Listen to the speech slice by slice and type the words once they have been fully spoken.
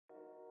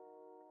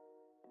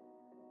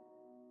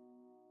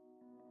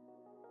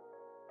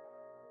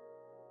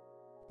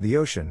The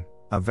ocean,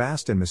 a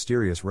vast and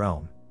mysterious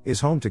realm,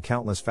 is home to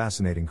countless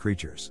fascinating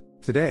creatures.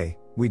 Today,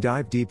 we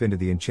dive deep into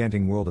the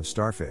enchanting world of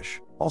starfish,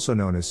 also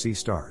known as sea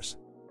stars.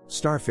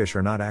 Starfish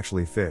are not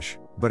actually fish,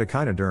 but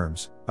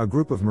echinoderms, a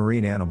group of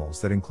marine animals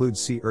that includes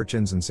sea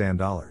urchins and sand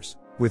dollars.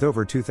 With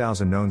over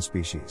 2,000 known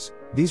species,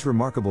 these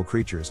remarkable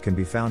creatures can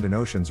be found in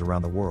oceans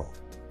around the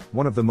world.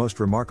 One of the most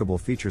remarkable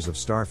features of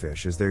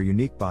starfish is their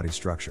unique body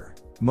structure.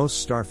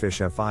 Most starfish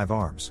have 5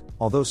 arms,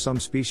 although some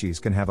species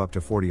can have up to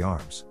 40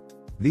 arms.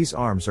 These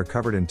arms are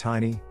covered in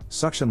tiny,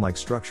 suction-like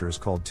structures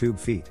called tube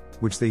feet,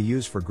 which they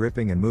use for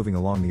gripping and moving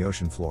along the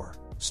ocean floor.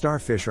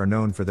 Starfish are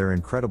known for their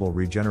incredible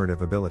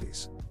regenerative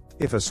abilities.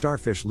 If a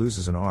starfish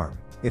loses an arm,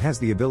 it has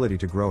the ability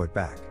to grow it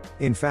back.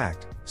 In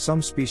fact,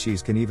 some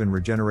species can even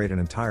regenerate an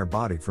entire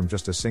body from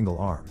just a single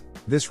arm.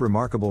 This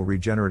remarkable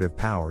regenerative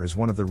power is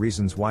one of the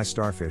reasons why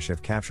starfish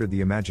have captured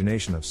the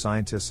imagination of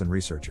scientists and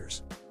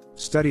researchers.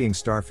 Studying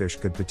starfish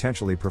could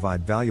potentially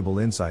provide valuable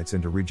insights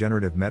into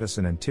regenerative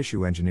medicine and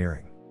tissue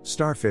engineering.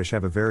 Starfish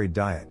have a varied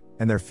diet,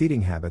 and their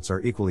feeding habits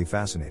are equally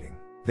fascinating.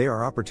 They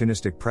are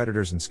opportunistic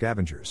predators and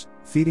scavengers,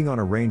 feeding on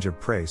a range of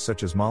prey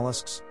such as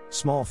mollusks,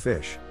 small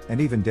fish, and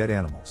even dead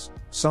animals.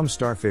 Some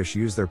starfish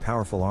use their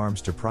powerful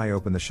arms to pry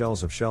open the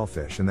shells of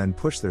shellfish and then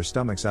push their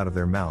stomachs out of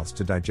their mouths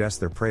to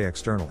digest their prey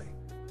externally.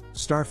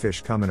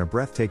 Starfish come in a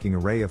breathtaking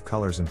array of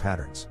colors and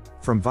patterns.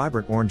 From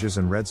vibrant oranges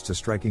and reds to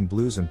striking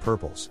blues and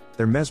purples,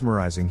 their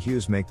mesmerizing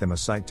hues make them a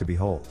sight to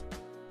behold.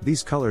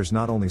 These colors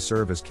not only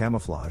serve as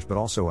camouflage but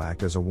also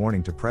act as a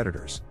warning to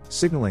predators,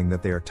 signaling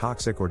that they are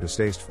toxic or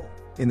distasteful.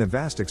 In the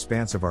vast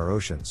expanse of our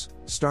oceans,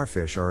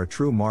 starfish are a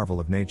true marvel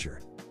of nature.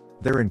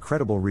 Their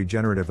incredible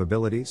regenerative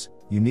abilities,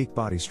 unique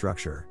body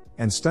structure,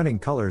 and stunning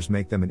colors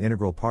make them an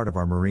integral part of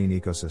our marine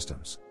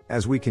ecosystems.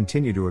 As we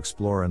continue to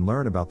explore and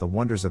learn about the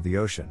wonders of the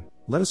ocean,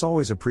 let us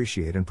always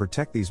appreciate and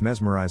protect these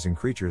mesmerizing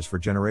creatures for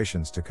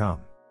generations to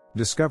come.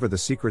 Discover the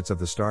secrets of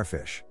the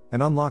starfish,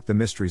 and unlock the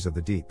mysteries of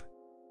the deep.